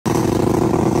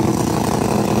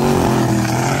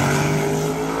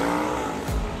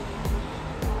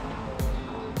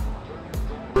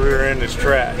engine is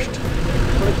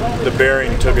trashed. The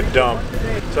bearing took a dump.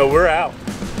 So we're out.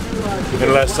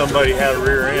 Unless somebody had a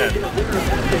rear end.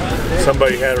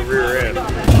 Somebody had a rear end. Oh,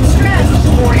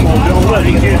 don't let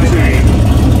me get to you.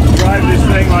 Drive this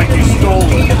thing like you stole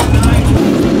it.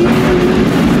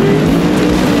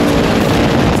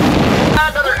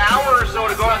 Another hour or so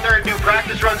to go out there and do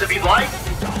practice runs if you'd like.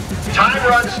 Time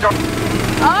runs start.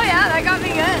 Oh yeah, that got me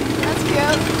good. That's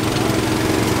cute.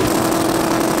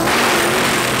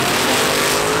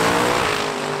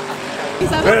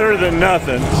 Better than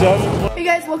nothing. So hey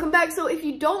guys, welcome back. So if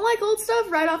you don't like old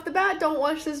stuff right off the bat, don't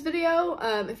watch this video.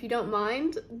 If you don't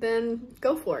mind, then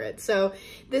go for it. So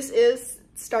this is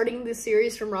starting the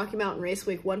series from Rocky Mountain Race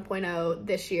Week 1.0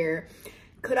 this year.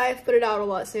 Could I have put it out a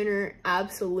lot sooner?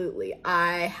 Absolutely.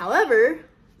 I, however,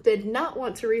 did not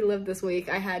want to relive this week.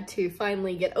 I had to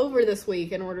finally get over this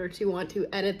week in order to want to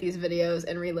edit these videos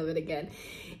and relive it again.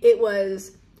 It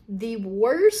was the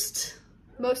worst,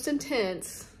 most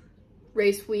intense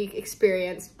race week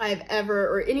experience I've ever,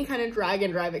 or any kind of drag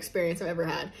and drive experience I've ever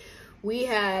had. We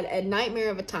had a nightmare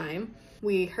of a time.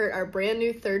 We hurt our brand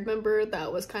new third member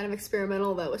that was kind of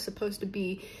experimental, that was supposed to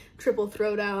be triple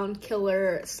throwdown,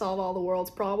 killer, solve all the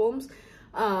world's problems.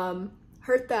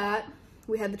 Hurt that.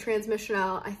 We had the transmission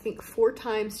out, I think 4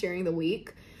 times during the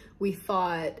week. We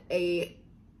fought a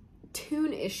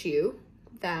tune issue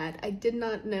that I did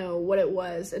not know what it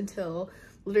was until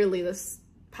literally this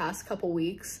past couple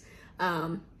weeks.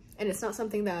 And it's not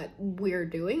something that we're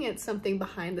doing, it's something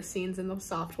behind the scenes in the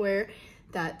software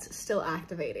that's still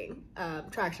activating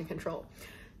traction control.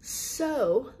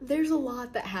 So there's a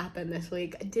lot that happened this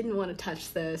week. I didn't want to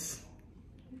touch this,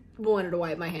 wanted to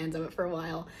wipe my hands of it for a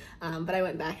while, but I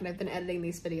went back and I've been editing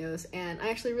these videos and I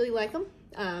actually really like them.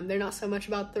 They're not so much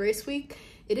about the race week.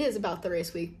 It is about the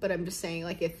race week, but I'm just saying,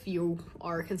 like, if you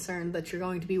are concerned that you're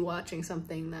going to be watching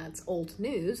something that's old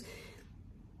news,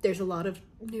 there's a lot of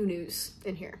new news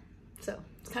in here. So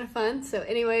it's kind of fun. So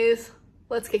anyways,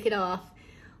 let's kick it off.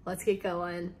 Let's get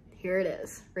going. Here it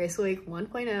is. Race Week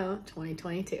 1.0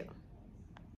 2022.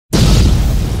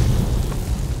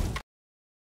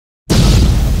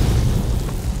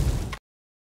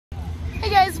 Hey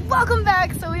guys, welcome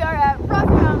back. So we are at Rocky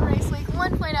Mountain Race Week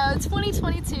 1.0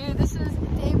 2022. This is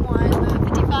day 1. The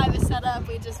 55 is set up.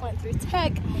 We just went through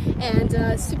tech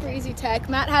and super easy tech.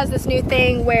 Matt has this new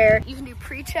thing where you can do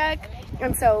pre-check,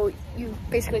 and so you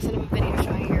basically send him a video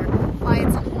showing your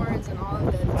lights and horns and all of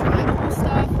the drivable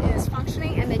stuff is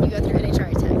functioning, and then you go through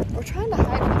NHRA tech. We're trying to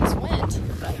hide from this wind,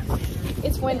 but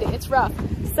it's windy, it's rough.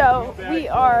 So we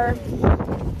are,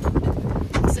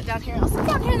 sit down here, I'll sit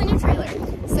down here in the new trailer.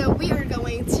 So we are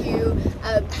going to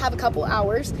have a couple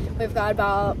hours. We've got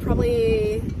about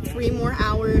probably 3 more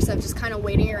hours of just kind of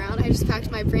waiting around. I just packed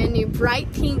my brand new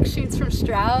bright pink shoots from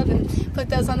Stroud and put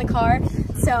those on the car.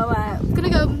 So I'm gonna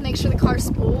go make sure the car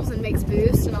spools and makes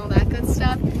boost and all that good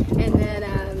stuff. And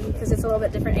then, because it's a little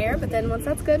bit different air, but then once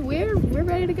that's good, we're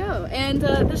ready to go. And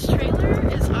this trailer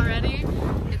is already,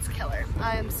 it's killer.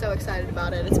 I am so excited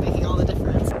about it. It's making all the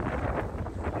difference.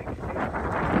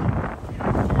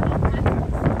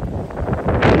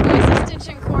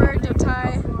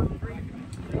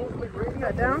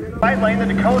 Right lane, the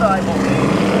Dakota, I believe.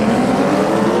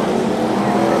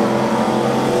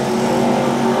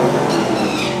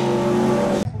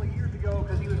 Years ago,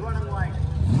 because he was running like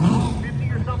 50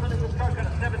 or something in this car, got a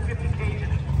 750 cage in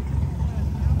it.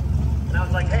 And I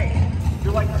was like, hey,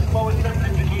 you're like the slowest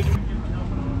 750 cage.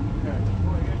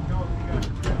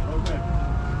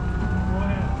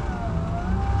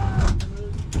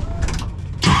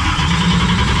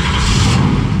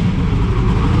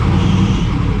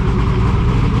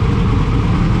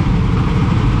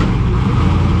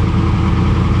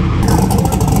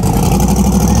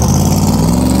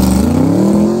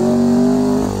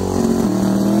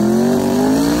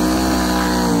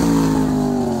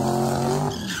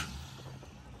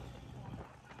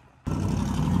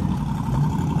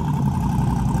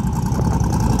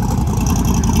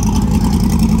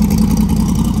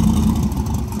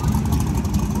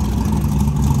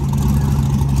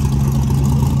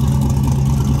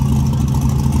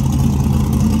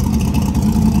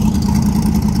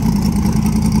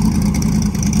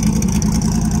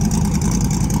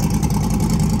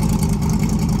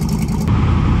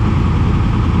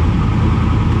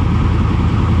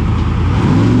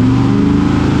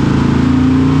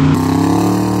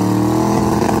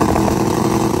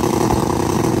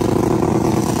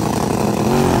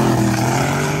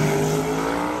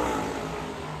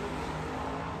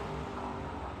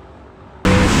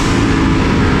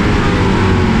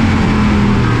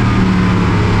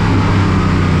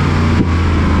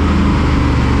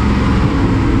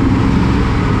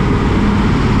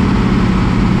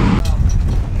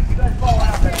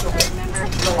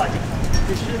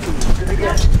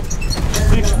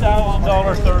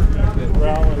 $6,000 third member.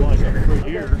 Growling like it for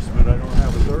years, but I don't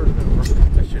have a third member. I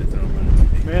should have thrown it.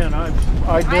 Man, I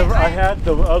had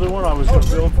the other one. I was going to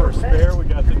build for a spare. We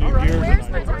got the new gears Where's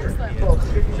my time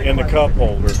slip? in the cup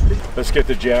holder. Let's get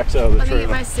the jacks out of the Let me trailer.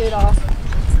 get my suit off.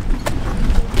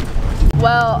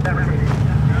 Well,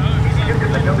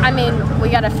 I mean, we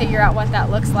got to figure out what that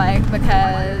looks like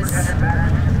because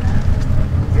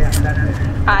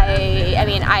I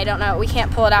mean, I don't know. We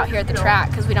can't pull it out here at the track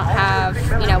because we don't have,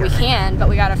 you know, we can, but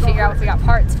we got to figure out if we got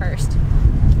parts first.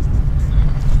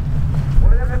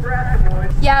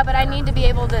 Yeah, but I need to be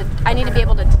able to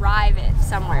drive it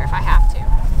somewhere if I have to.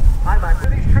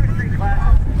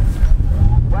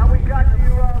 Well, we got you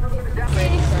looking down.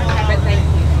 Thank you.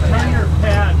 Turn your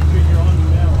pad because you're on the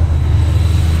mill.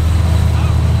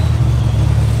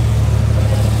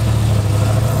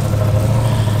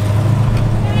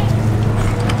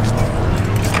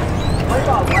 What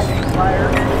about lighting fire?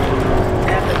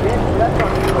 And the ditch, that's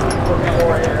what we're looking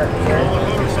for here.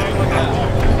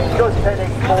 Goes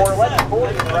 1084, let's pull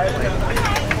it right way.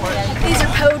 These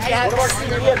are Pro jacks.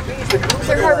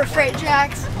 They're Harbor Freight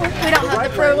jacks. We don't have the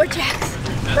Pro jacks.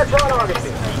 That's Ron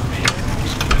Augustine.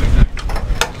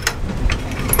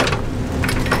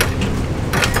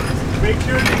 Make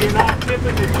sure that you're not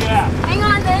tipping the jack. Hang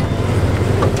on then.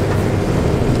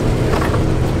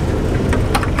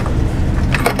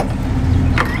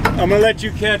 I'm going to let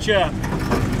you catch up.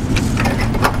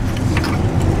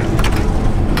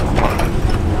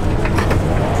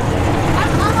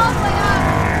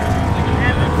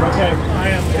 Okay, I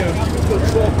am too.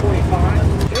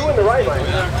 1225. You in the right lane.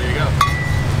 There you go.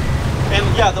 And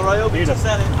yeah, the Ryobi just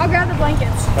said it. I'll grab the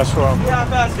blankets. That's wrong. Yeah,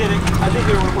 fast did it. I think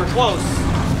we're close.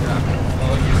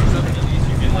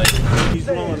 He's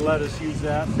willing to let us use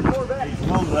that. He's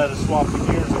willing to let us swap the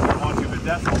gears if we want to, but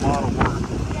that's a lot of work.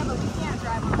 Yeah, but we can't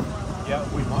drive on the floor.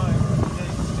 Yeah, we might.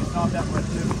 It's not that much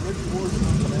different.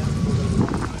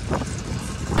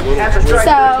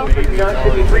 So,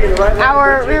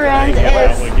 our rear end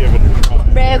is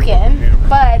broken,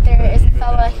 but there is a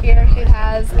fella here who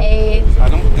has a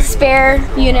spare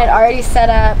unit already set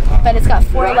up, but it's got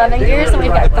 411 gears and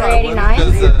we've got 389.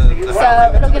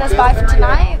 So it'll get us by for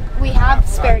tonight. We have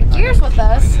spare gears with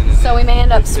us, so we may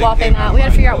end up swapping that. We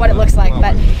gotta figure out what it looks like,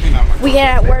 but we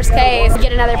can, at worst case,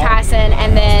 get another pass in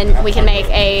and then we can make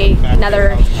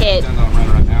another hit.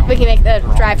 We can make the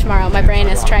drive tomorrow. My brain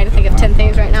is trying to think of 10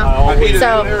 things right now.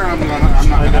 So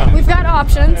we've got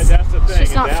options. It's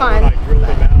just not fun.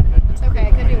 It's okay,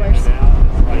 it could be worse.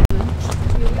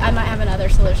 I might have another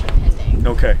solution pending.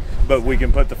 Okay, but we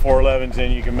can put the 411s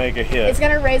in, you can make a hit. It's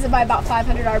gonna raise it by about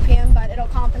 500 RPM, but it'll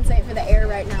compensate for the air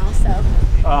right now, so.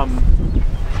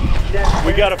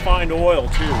 We gotta find oil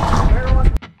too.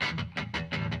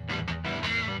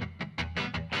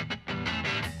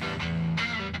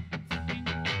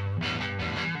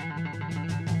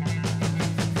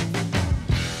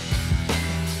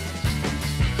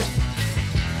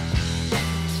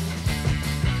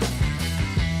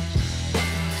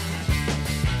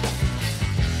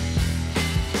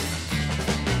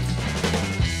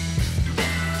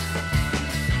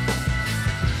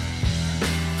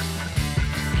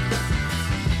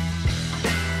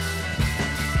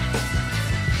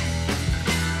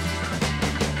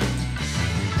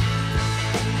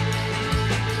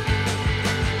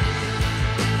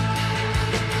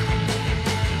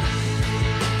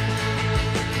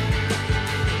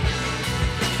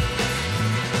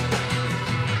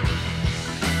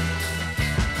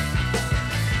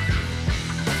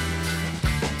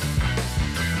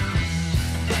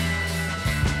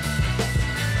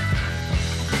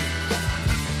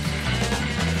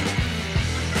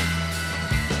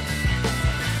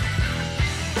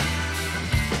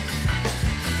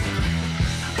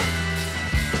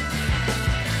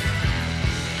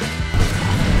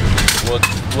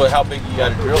 How big you got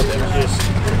to drill there? Just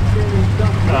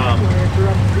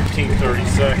 15, 30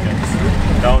 seconds.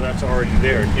 No, that's already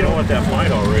there. You know what? That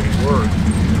might already work.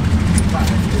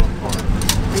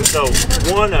 So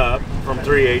 1 up from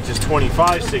 3/8 is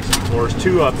 25/64.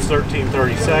 2 up is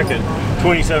 13/32.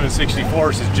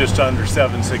 27/64 is just under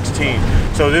 7/16.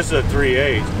 So this is a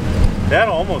 3/8. That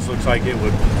almost looks like it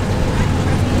would.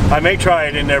 I may try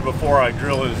it in there before I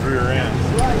drill his rear end.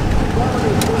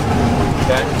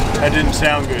 Okay. That didn't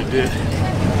sound good, did it?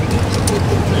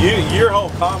 Your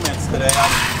whole comments today, I'm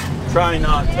trying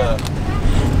not to.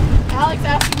 Alex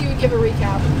asked if you would give a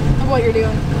recap of what you're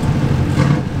doing.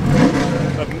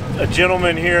 A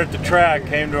gentleman here at the track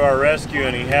came to our rescue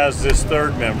and he has this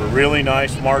third member. Really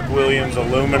nice Mark Williams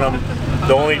aluminum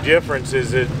The only difference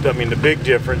is the big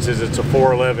difference is it's a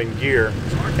 411 gear,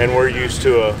 and we're used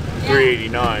to a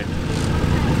 389.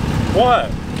 What?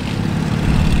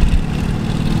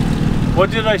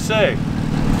 What did I say?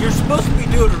 You're supposed to be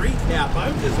doing a recap.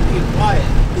 I'm just being quiet.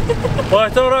 Well, I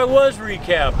thought I was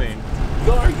recapping.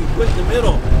 You are. You quit in the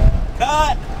middle.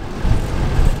 Cut.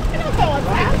 I don't know what's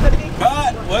happening.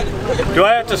 Cut. What? Do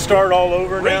I have to start all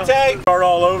over now? Retake. Start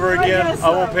all over again? I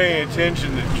won't pay any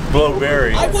attention to blow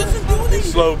berry. I wasn't doing anything.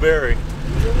 Slow berry.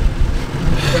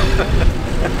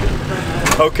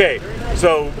 Okay,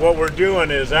 so what we're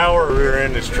doing is our rear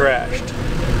end is trashed.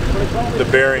 The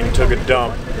bearing took a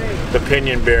dump. The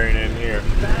pinion bearing in here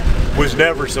was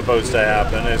never supposed to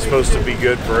happen. It's supposed to be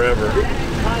good forever,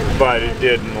 but it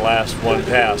did in the last one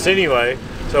pass. Anyway,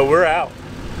 so we're out.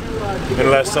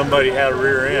 Unless somebody had a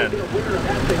rear end.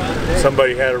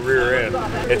 Somebody had a rear end.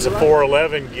 It's a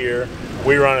 411 gear.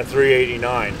 We run a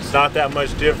 389. It's not that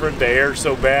much different. The air's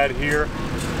so bad here,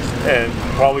 and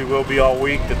probably will be all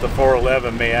week, that the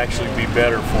 411 may actually be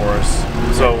better for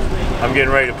us. So I'm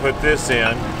getting ready to put this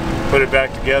in, put it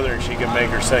back together, and she can make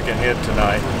her second hit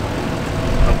tonight.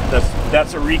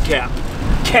 That's a recap.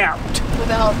 Capped.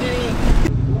 Without any.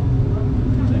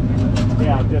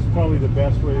 Yeah, that's probably the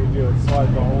best way to do it.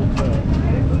 Slide the whole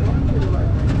thing.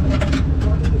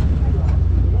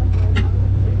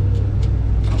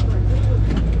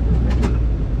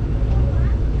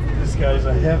 This guy's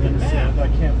a heaven sent. I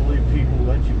can't believe people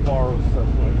let you borrow stuff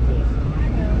like this.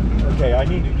 Okay, I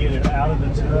need to get it out of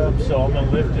the tub, so I'm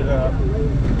gonna lift it up.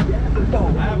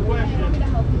 Oh, I have a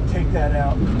question. Take that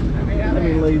out. Let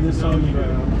me lay this on you.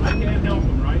 I can't help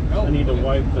him, right? I need to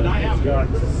wipe the gut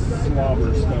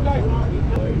slobber stuff. That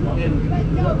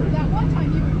one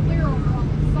time you were clear over on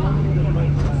the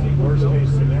side. Worst case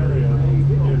scenario,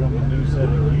 get them a new set of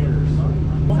gears.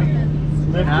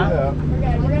 Lift it up.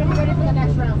 Okay, we're gonna be ready for the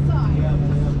next round.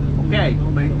 Okay,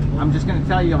 but I'm just gonna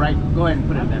tell you, right? Go ahead and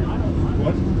put it in there.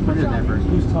 What? Put it in there first.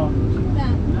 Who's talking?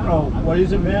 Oh, what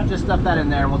is it, man? Just stuff that in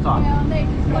there and we'll talk.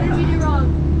 What did we do wrong?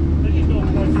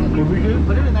 What we do?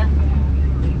 Put it in there.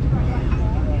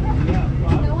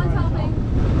 No one's helping.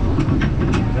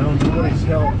 No, nobody's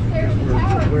helped because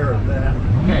we're aware of that.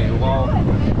 Okay, well,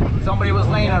 somebody was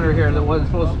laying under here that wasn't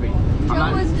supposed to be.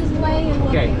 Joe was just laying and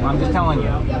looking. Okay, I'm just telling you.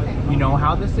 Okay. You know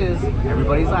how this is.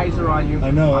 Everybody's eyes are on you.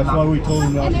 I know, that's why we told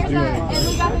him not And to there's do a, it. and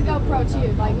we got the GoPro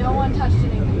too. Like no one touched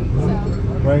anything. So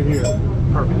Right here.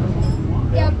 Perfect.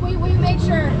 yeah, we make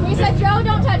sure. We said Joe,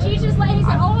 don't touch. He just lay. He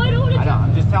said, oh, I don't want to I know,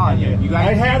 I'm just telling you. You guys.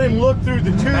 I had him look through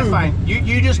the tube. That's fine.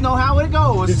 You just know how it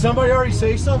goes. Did somebody already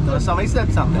say something? Somebody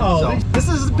said something. Oh, so this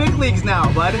is big leagues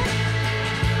now, bud.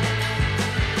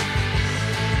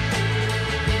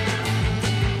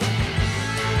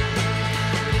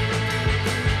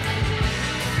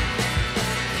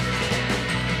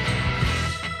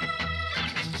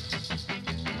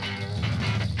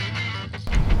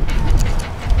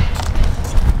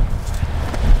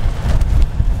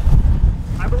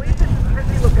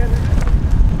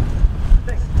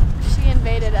 She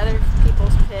invaded other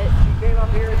people's pit. Came up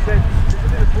here and said, this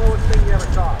is the slowest thing you ever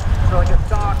saw. So like a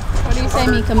stock. What do you say,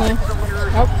 Mika Moo?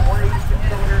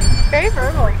 Very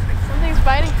verbal. Something's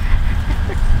biting.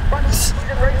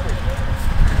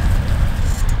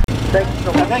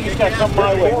 I think it's got to come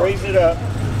my way. Raise it up.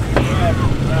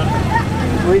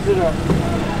 Raise it up.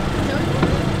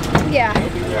 Yeah.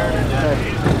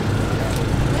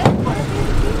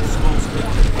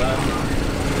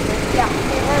 Yeah.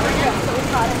 We're good. So we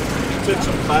caught it. Took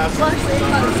some classes. So, all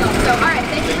right.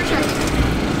 Thank you for checking.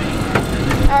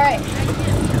 All right.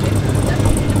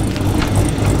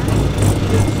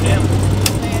 Damn.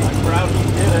 I'm proud you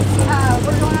did it.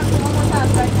 We're going out to one more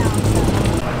pass right now.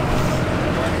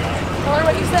 Tell her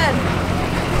what you said.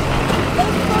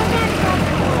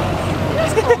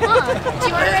 That's cool, huh? Do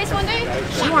you want to race one day?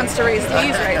 She wants to race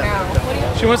these right now.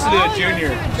 She wants to do a junior.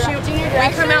 We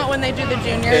come out when they do the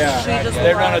juniors. Yeah, She just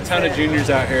they run a loves ton of it. juniors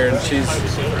out here, and she's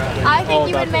I think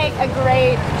you would make a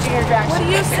great junior drag. What do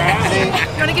you say?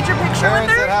 You want to get your picture with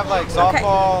Parents her? that have like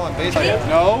softball and baseball.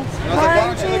 No. I was like, why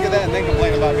don't you look at that and then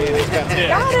complain about being expensive?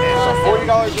 Got it.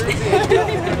 $40 jersey.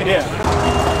 yeah.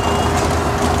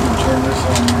 Turn this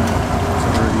on.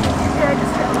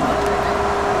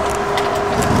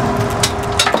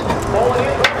 Pull it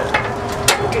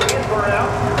in. We'll get his burn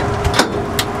out.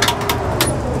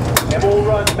 And we'll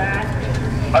run back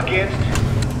against.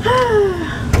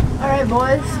 All right,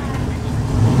 boys.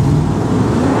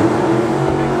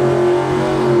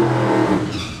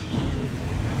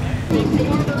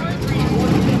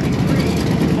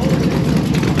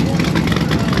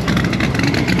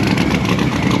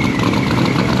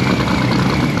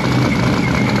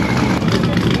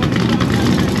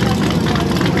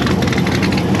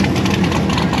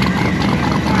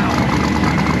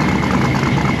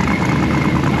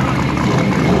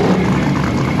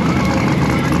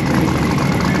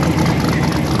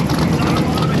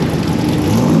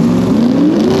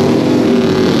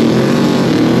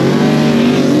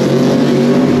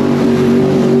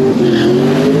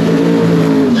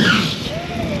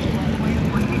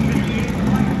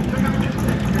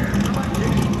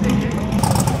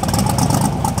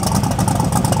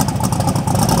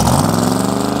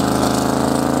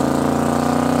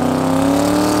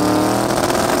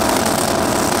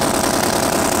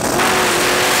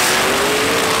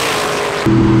 So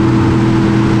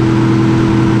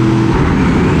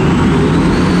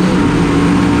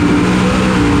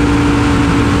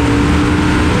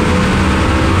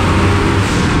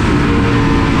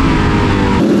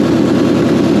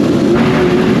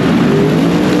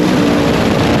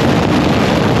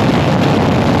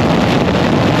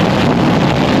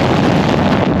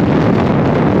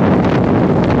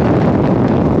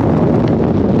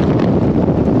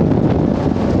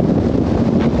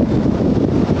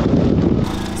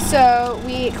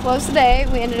we closed the day.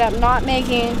 We ended up not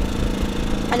making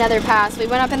another pass. We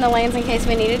went up in the lanes in case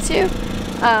we needed to,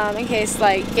 in case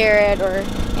like Garrett or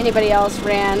anybody else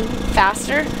ran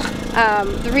faster.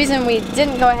 The reason we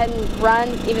didn't go ahead and run,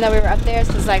 even though we were up there, is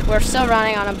because like we're still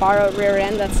running on a borrowed rear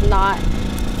end that's not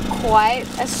quite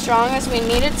as strong as we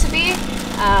need it to be.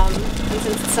 And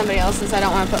since it's somebody else's, I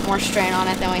don't want to put more strain on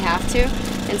it than we have to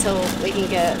until we can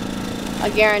get a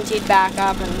guaranteed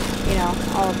backup and, you know,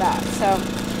 all of that. So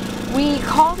we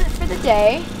called it for the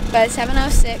day, but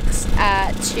 7:06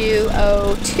 at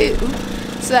 2:02,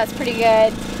 so that's pretty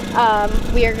good.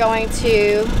 We are going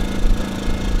to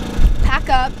pack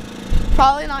up,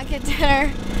 probably not get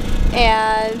dinner,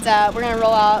 and we're going to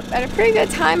roll out at a pretty good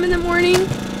time in the morning,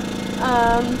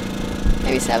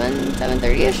 maybe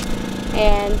 7:30ish,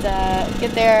 and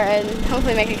get there and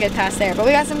hopefully make a good pass there. But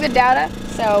we got some good data,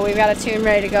 so we've got a tune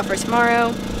ready to go for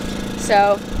tomorrow.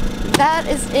 So that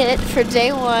is it for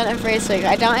day one of race week.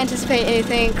 I don't anticipate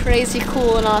anything crazy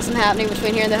cool and awesome happening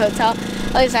between here and the hotel.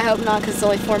 At least I hope not, because it's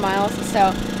only 4 miles.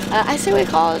 So I say we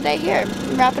call it a day here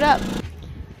and wrap it up.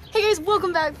 Hey guys,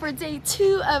 welcome back for day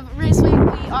 2 of race week.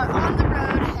 We are on the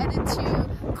road headed to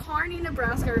Kearney,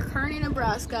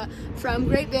 Nebraska from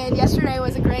Great Bend. Yesterday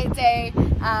was a great day.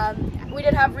 We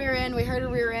did have rear end. We heard a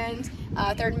rear end.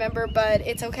 Third member, but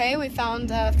it's okay. We found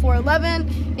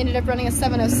 411, ended up running a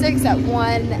 7:06 at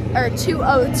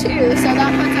 2:02, so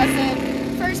that puts us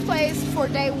in first place for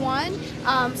day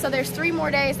 1. So there's 3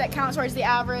 more days that count towards the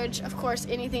average. Of course,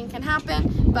 anything can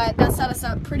happen, but that set us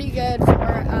up pretty good for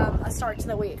a start to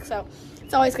the week. So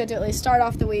it's always good to at least start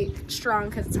off the week strong,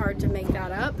 because it's hard to make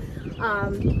that up,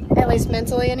 at least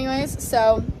mentally anyways.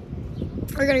 So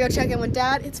we're gonna go check in with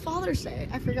Dad. It's Father's Day,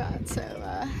 I forgot, so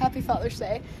happy Father's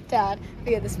Day, Dad.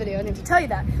 We get this video, I need to tell you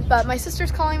that. But my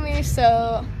sister's calling me,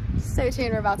 so stay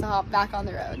tuned, we're about to hop back on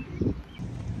the road.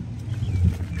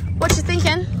 What you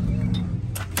thinking?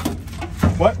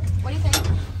 What? What do you think?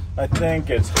 I think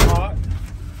it's hot,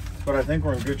 but I think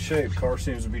we're in good shape. Car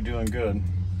seems to be doing good.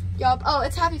 Yup. Oh,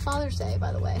 it's happy Father's Day,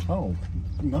 by the way. Oh,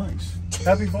 nice.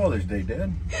 Happy Father's Day,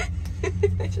 Dad.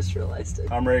 I just realized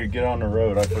it. I'm ready to get on the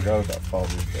road. I forgot about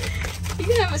Father's Day. You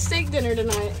can have a steak dinner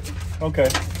tonight. Okay.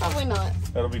 Probably not.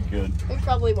 That'll be good. We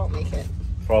probably won't make it.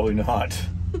 Probably not.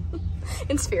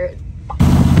 In spirit.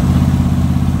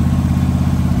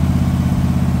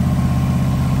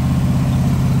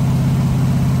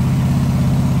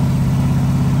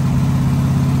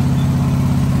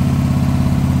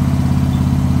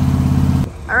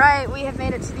 Alright, we have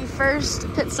made it to the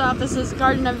first pit stop. This is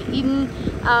Garden of Eden.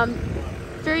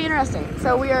 Very interesting.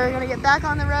 So we are going to get back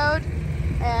on the road,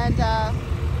 and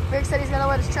Rick said he's going to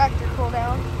let his tractor cool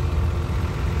down.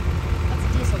 That's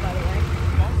a diesel, by the way.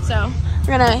 So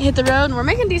we're going to hit the road, and we're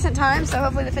making decent time, so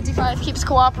hopefully the 55 keeps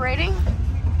cooperating.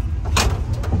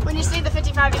 When you see the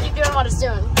 55, you keep doing what it's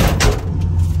doing.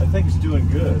 I think it's doing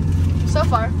good. So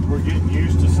far. We're getting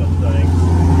used to some things.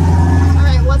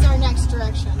 Alright, what's our next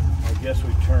direction? I guess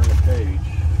we turn the page.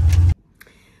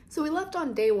 So we left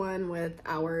on day 1 with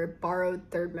our borrowed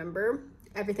third member.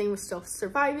 Everything was still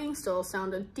surviving, still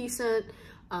sounded decent.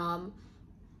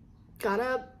 Got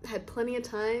up, had plenty of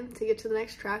time to get to the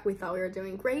next track. We thought we were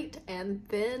doing great. And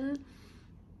then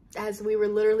as we were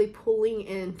literally pulling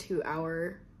into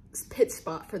our pit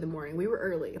spot for the morning, we were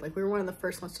early. Like, we were one of the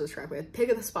first ones to the track. We had pick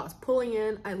of the spots. Pulling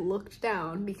in, I looked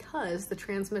down because the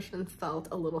transmission felt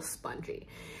a little spongy.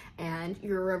 And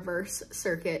your reverse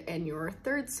circuit and your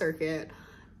third circuit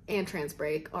and trans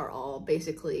brake are all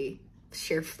basically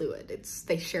share fluid.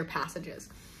 They share passages.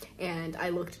 And I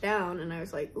looked down and I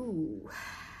was like, ooh,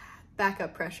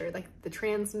 backup pressure. Like, the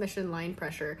transmission line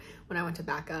pressure when I went to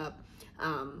back up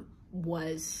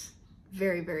was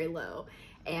very, very low.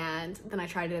 And then I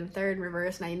tried it in third and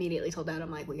reverse, and I immediately told Dad, I'm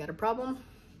like, we got a problem,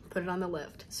 put it on the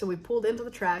lift. So we pulled into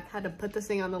the track, had to put this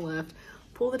thing on the lift,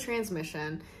 pull the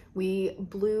transmission. We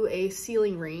blew a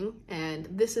sealing ring, and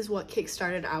this is what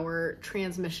kickstarted our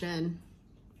transmission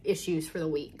issues for the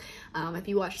week. If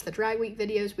you watched the drag week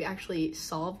videos, we actually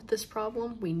solved this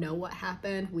problem. We know what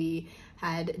happened. We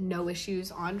had no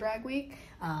issues on drag week,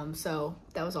 so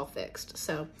that was all fixed.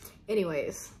 So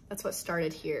anyways, that's what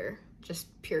started here,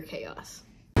 just pure chaos.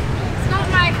 It's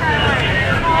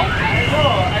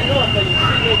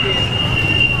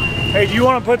Hey, do you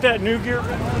want to put that new gear?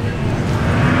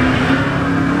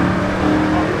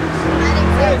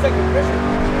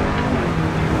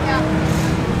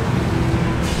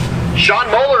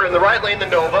 Sean Moeller in the right lane, the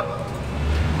Nova.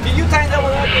 Can you tighten that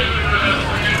one up?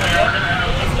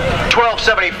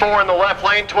 1274 in the left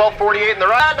lane, 1248 in the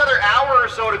right. Another hour or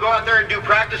so to go out there and do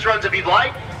practice runs if you'd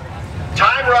like.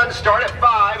 Time runs start at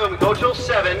 5 and we go till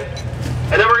 7.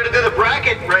 And then we're going to do the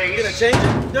bracket race. You gonna change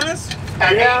it, Dennis?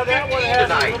 At Yeah, that one 8:15 has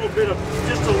tonight.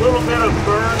 just a little bit of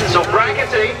burn. So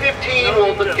brackets at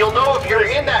 8:15, you'll know if you're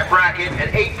in that bracket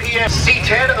at 8 p.m.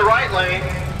 C10 in the right lane,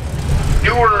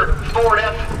 newer Ford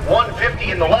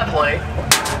F-150 in the left lane.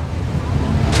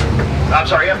 I'm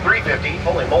sorry, F-350,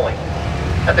 holy moly.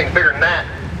 That thing's bigger than that.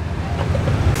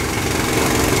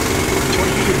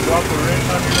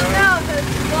 No, the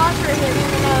washer hit me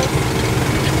in the nose.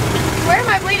 Where am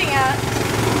I bleeding at?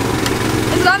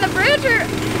 Is it on the bridge or?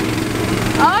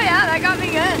 Oh yeah, that got me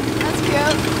good. That's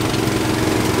cute.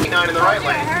 9 in the right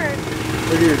lane.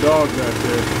 Look at your dogs out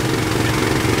there.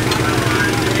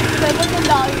 Good looking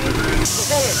doggies.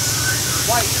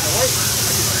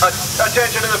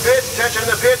 Attention in the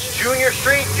pitch, Junior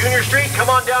Street, come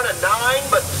on down to 9,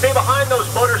 but stay behind those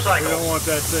We motorcycles. don't want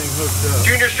that thing hooked up.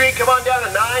 Junior Street, come on down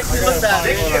to 9.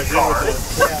 Big shift car.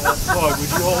 Plug, would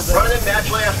you hold that? Running in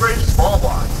naturally aspirated small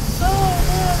block.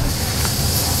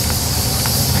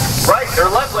 Right, their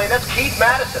left lane, that's Keith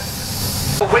Madison.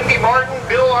 Wendy Martin,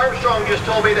 Bill Armstrong just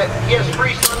told me that he has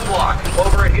free sunblock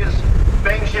over at his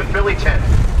Bang Shift Billy tent.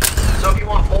 So if you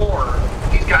want more,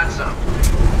 he's got some.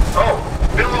 Oh,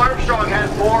 Bill Armstrong has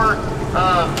more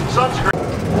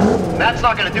sunscreen. That's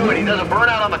not going to do it. He does a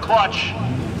burnout on the clutch,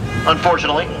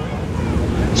 unfortunately.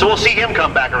 So we'll see him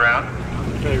come back around.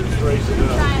 Okay, let's race it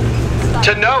up.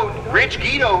 To note, Rich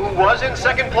Guido, who was in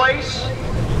second place,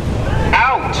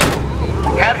 out.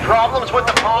 Had problems with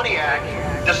the Pontiac.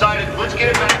 Decided, let's get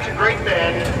it back to Great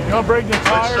Bend. You want to break the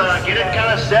tires? Let's get it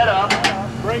kind of set up.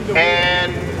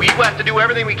 And we have to do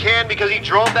everything we can because he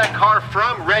drove that car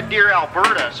from Red Deer,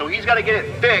 Alberta. So he's got to get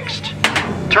it fixed.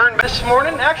 Turn back. This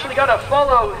morning, actually got to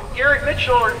follow Garrett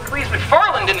Mitchell or Cleese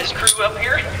McFarland in this crew up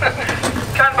here.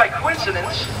 Kind of by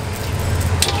coincidence.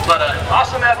 But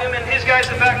awesome to have him and his guys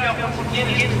to back up once again.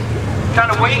 He's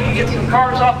kind of waiting to get some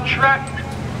cars off the track.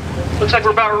 Looks like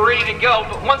we're about ready to go.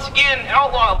 But once again,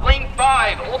 Outlaw, lane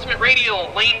 5, Ultimate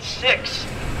Radial, lane 6.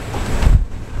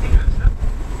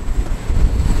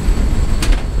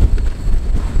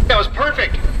 That was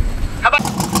perfect. How about...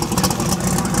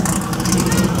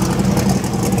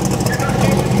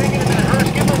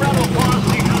 Give him a round of applause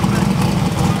as he comes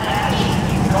back.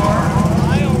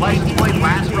 License plate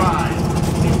last drive.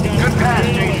 Good pass,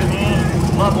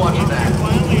 Jason. Love watching that.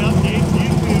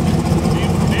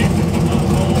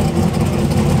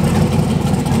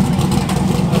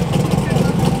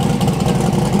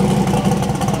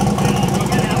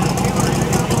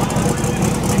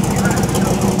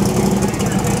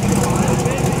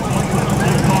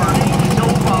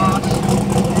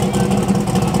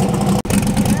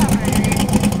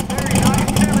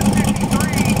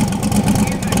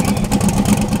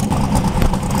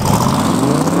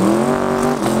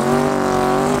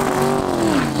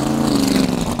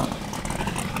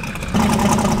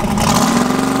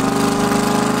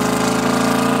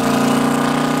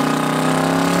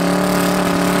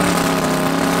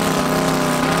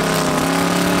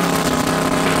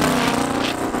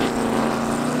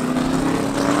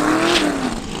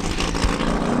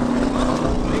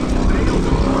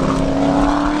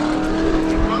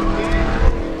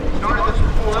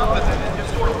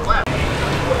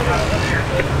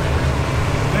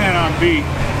 Man, I'm beat.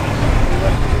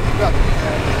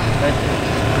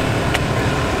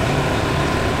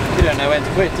 You don't know when to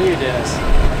quit, do you, Dennis?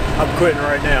 I'm quitting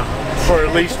right now. For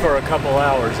at least for a couple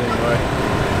hours anyway.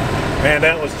 Man,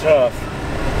 that was tough.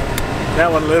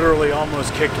 That one literally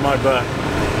almost kicked my butt.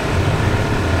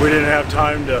 We didn't have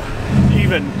time to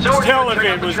even tell if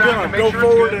it was going to go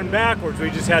forward and backwards.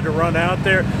 We just had to run out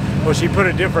there. Well, she put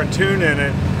a different tune in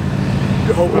it,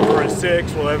 hoping for a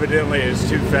 6. Well, evidently it's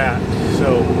too fat.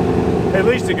 So at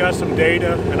least it got some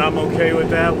data, and I'm okay with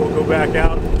that. We'll go back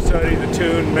out, study the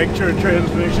tune, make sure the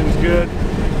transmission's good,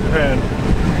 and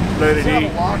let it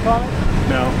eat.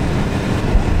 No.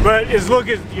 But as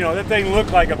you know, that thing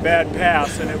looked like a bad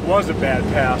pass, and it was a bad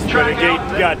pass, but it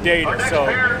got data, so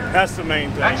that's the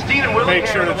main thing. Make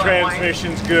sure the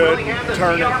transmission's good,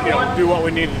 turn it, you know, do what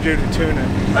we need to do to tune it.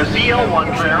 A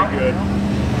ZL1 should be good.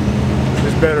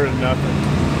 It's better than nothing.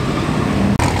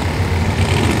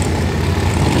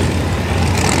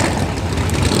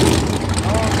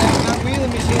 That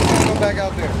wheeling machine's gonna go back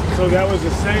So that was the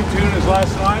same tune as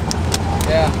last night?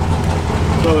 Yeah.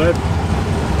 So that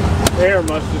air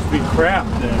must just be crap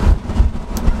then.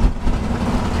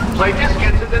 Play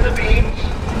discus and then the beams.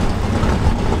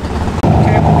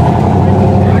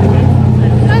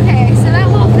 Okay, so that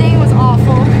whole thing was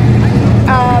awful.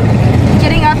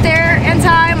 Getting up there in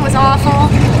time was awful.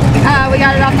 We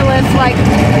got it off the lift like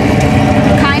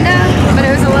kinda, but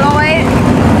it was a little late.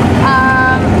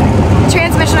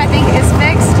 Transmission I think is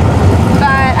fixed,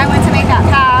 but I went to make that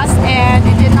pass and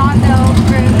it did not build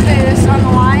room boost on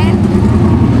the line.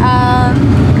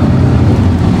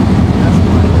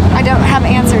 I don't have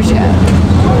answers yet.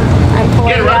 I'm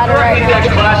pulling data right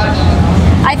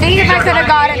now. I think if I could have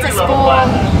got it to spool,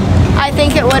 I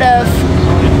think it would have.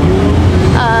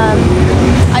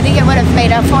 I think it would have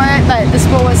made up for it, but the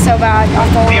spool was so bad.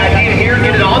 The idea here,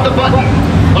 get it on the button.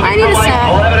 I need a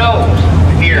set. 11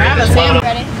 O's. Here,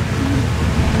 Ready?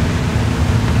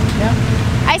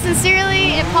 I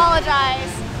sincerely apologize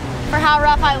for how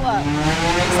rough I look.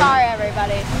 Sorry,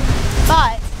 everybody.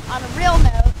 But on a real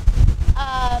note,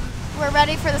 we're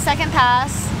ready for the second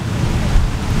pass.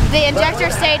 The injector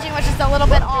staging, which is a little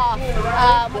bit off,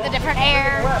 with a different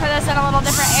air, put us in a little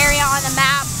different area on the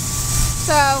map.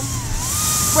 So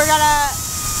we're gonna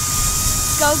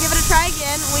go give it a try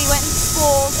again. We went and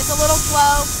spooled. It's a little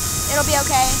slow. It'll be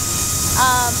okay.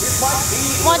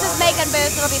 Once it's making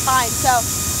boost, it'll be fine. So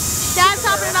Dad's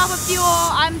topping it off with fuel.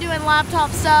 I'm doing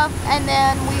laptop stuff, and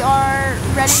then we are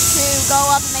ready to go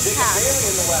up and make a pass.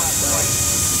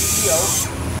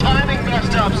 Timing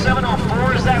messed up.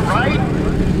 7:04, is that right?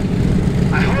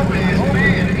 I hope it is.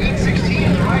 Man,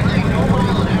 8:16 is right. Like no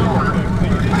mile an hour.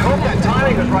 I hope that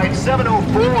timing is right.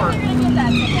 7:04.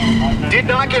 Did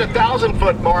not get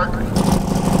 1,000-foot mark.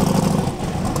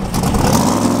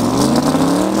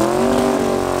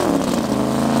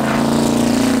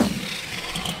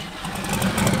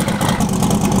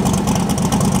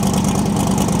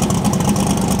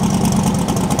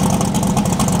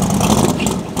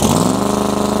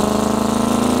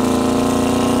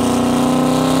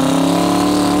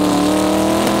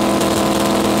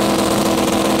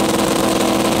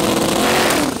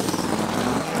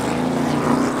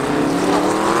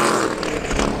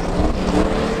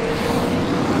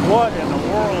 What in the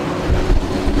world?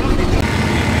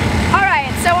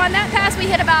 Alright, so on that pass we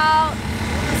hit about,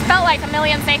 it felt like a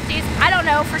million safeties. I don't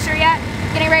know for sure yet.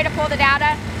 Getting ready to pull the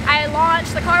data. I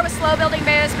launched, the car was slow building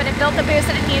boost, but it built the boost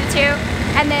that it needed to.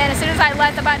 And then as soon as I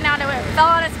let the button down, it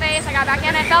fell on its face. I got back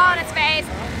in, it fell on its face,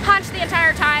 punched the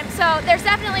entire time. So there's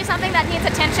definitely something that needs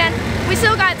attention. We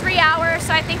still got 3 hours,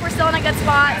 so I think we're still in a good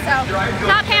spot. So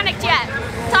not panicked yet.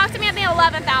 Talk to me at the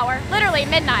 11th hour, literally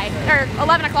midnight, or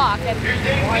 11 o'clock.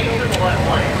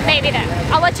 Maybe then.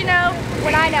 I'll let you know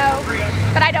when I know,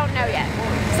 but I don't know yet.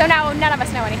 So now none of us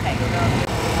know anything.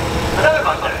 Another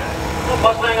Mustang.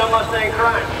 Mustang on Mustang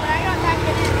crime. When I got back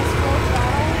in this full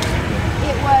throttle,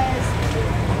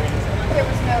 there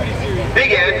was no...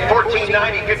 Big Ed,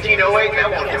 1490, 1508, that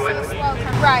won't do it.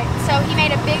 Right, so he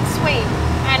made a big sweep,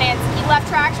 and he left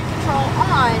traction control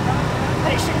on,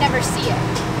 but it should never see it.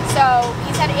 So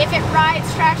he said if it rides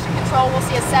traction control, we'll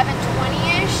see a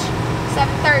 720-ish,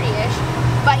 730-ish,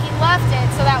 but he left it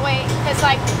so that way, because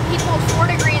like he pulled 4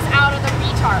 degrees out of the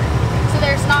retard, so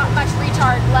there's not much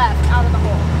retard left out of the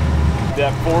hole.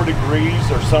 That 4 degrees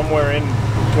or somewhere in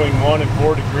between 1 and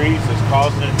 4 degrees is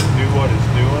causing it to do what it's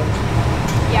doing?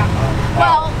 Yeah.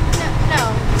 Well,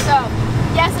 no. So,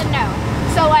 yes and no.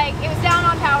 So like, it was down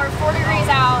on power, 4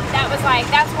 degrees out. That was like,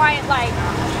 that's why it like,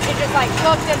 it just like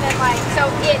hooked and then like, so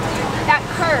that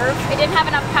curve, it didn't have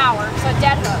enough power, so it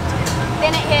dead hooked.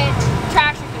 Then it hit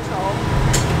traction control,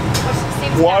 which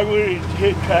seems Why would it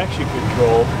hit traction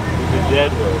control with a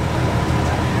dead hook?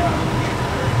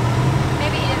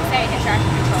 Maybe he didn't say it hit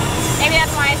traction control. Maybe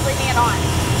that's why he's leaving it on.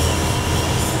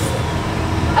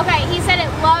 Okay, he said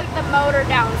it lugged the motor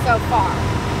down so far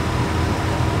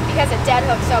because it dead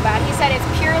hooked so bad. He said it's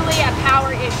purely a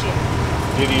power issue.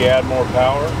 Did he add more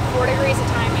power? 4 degrees of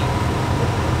timing.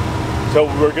 So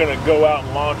we're going to go out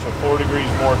and launch at 4 degrees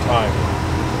more time.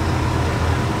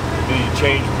 Did he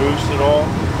change boost at all?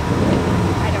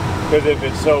 I don't know. Because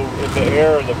if the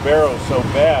air of the barrel is so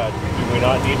bad, do we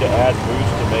not need to add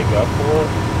boost to make up for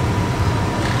it?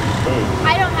 Boost.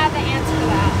 I don't have the answer to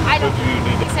that. I don't. What do you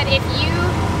need to... He said if you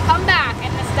come back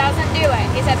and this doesn't do it,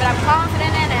 he said, but I'm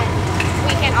confident in it.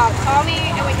 Call me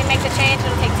and we can make the change.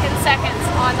 It'll take 10 seconds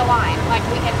on the line. Like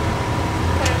we can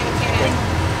put a new tune in.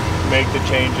 Make the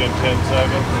change in 10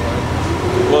 seconds?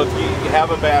 Well, if you have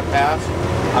a bad pass,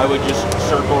 I would just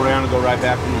circle around and go right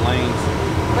back in the lanes.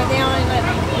 But they only let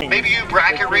me. Maybe you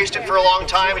bracket raced it for a long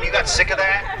time and you got sick of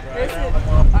that?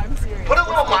 I'm serious. Put a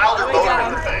little milder motor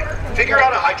in the thing. Figure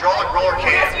out a hydraulic roller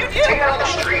can. Take it out on the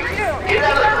street. Get it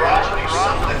out of the garage and do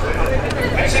something with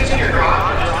it. It sits in your garage.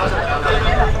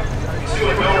 It's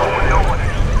doing no one.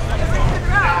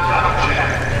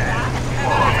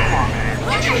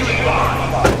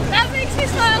 That makes me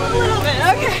smile a little bit.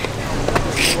 Okay.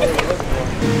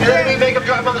 And then we make them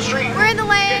drive on the street. We're in the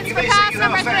lanes for pass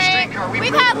number 3.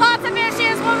 We've had lots of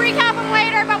issues. We'll recap them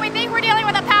later, but we think we're dealing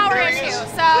with a power issue.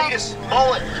 So. Please,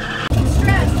 mullet.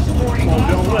 Well,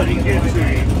 don't let it get to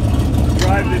you.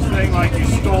 Drive this thing like you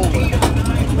stole it.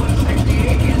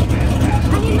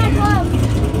 I need my gloves.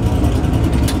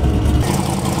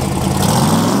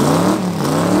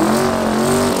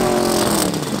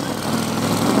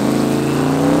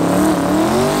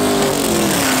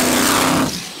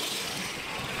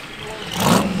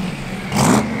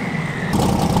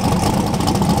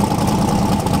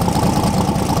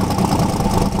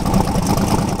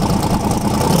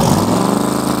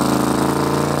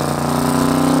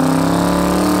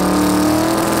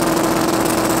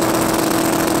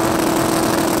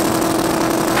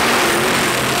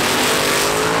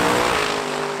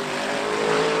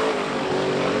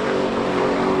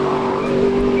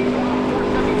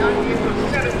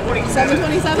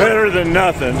 Better than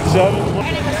nothing. 7.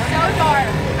 And it was so dark.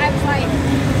 I was like,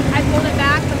 I pulled it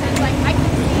back because like I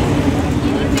couldn't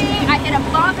see anything. I hit a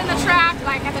bump in the track,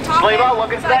 like at the top. Slave out,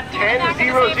 look at that 10-0-0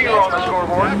 on the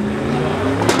scoreboard.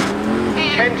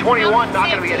 10-21,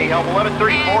 not going to be any help. 11-34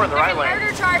 in the right lane. The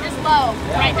murder charge is low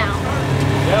right now.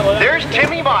 There's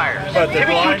Timmy Myers.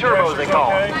 Timmy Q Turbo, they call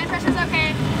him. Line pressure's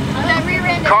okay. The rear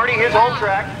end. Carney, his home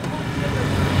track.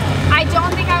 I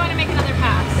don't think I want to make another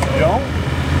pass. Don't?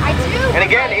 I do. And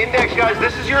again, index guys,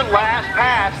 this is your last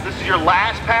pass. This is your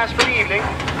last pass for the evening.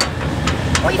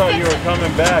 I thought you were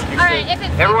coming back. All right, if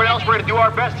it's everyone else, we're going to do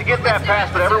our best to get that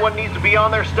pass, but everyone needs to be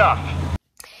on their stuff.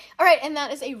 All right, and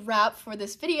that is a wrap for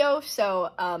this video.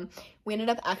 So we ended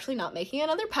up actually not making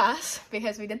another pass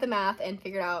because we did the math and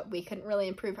figured out we couldn't really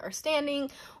improve our standing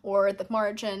or the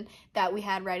margin that we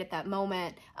had right at that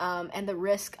moment, and the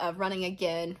risk of running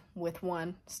again with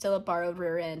 1, still a borrowed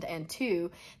rear end, and 2,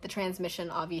 the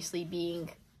transmission obviously being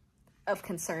of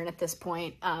concern at this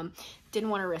point. Didn't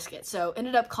want to risk it. So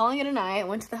ended up calling it a night,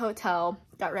 went to the hotel,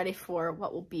 got ready for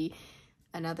what will be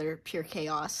another pure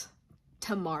chaos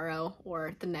tomorrow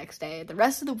or the next day, the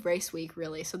rest of the race week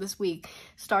really. So this week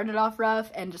started off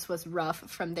rough and just was rough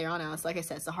from there on out. So like I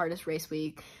said, it's the hardest race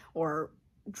week or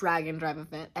drag and drive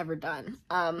event ever done.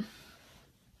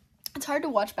 It's hard to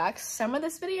watch back some of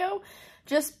this video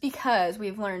just because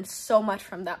we've learned so much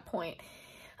from that point.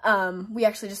 We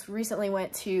actually just recently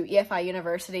went to EFI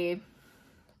University,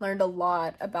 learned a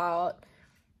lot about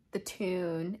the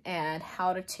tune and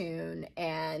how to tune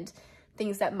and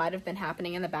things that might have been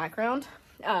happening in the background.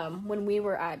 When we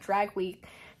were at Drag Week, I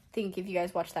think if you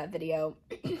guys watched that video,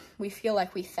 we feel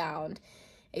like we found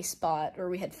a spot, or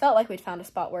we had felt like we'd found a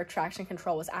spot where traction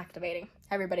control was activating.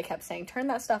 Everybody kept saying, turn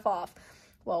that stuff off.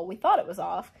 Well, we thought it was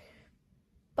off,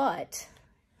 but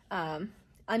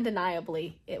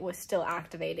undeniably, it was still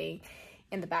activating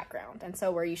in the background. And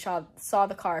so where you saw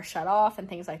the car shut off and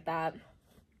things like that,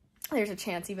 there's a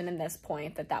chance even in this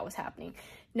point that that was happening.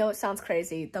 No, it sounds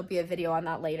crazy. There'll be a video on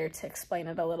that later to explain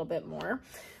it a little bit more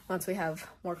once we have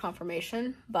more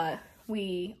confirmation. But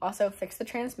we also fixed the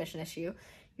transmission issue.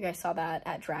 You guys saw that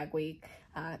at Drag Week.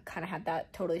 Kind of had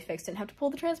that totally fixed. Didn't have to pull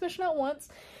the transmission out once.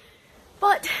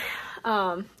 But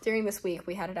during this week,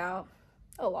 we had it out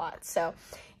a lot. So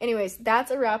anyways,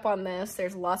 that's a wrap on this.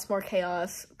 There's lots more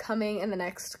chaos coming in the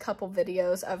next couple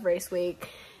videos of Race Week.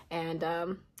 And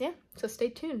yeah, so stay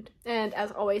tuned. And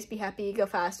as always, be happy, go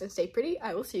fast, and stay pretty.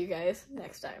 I will see you guys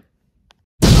next time.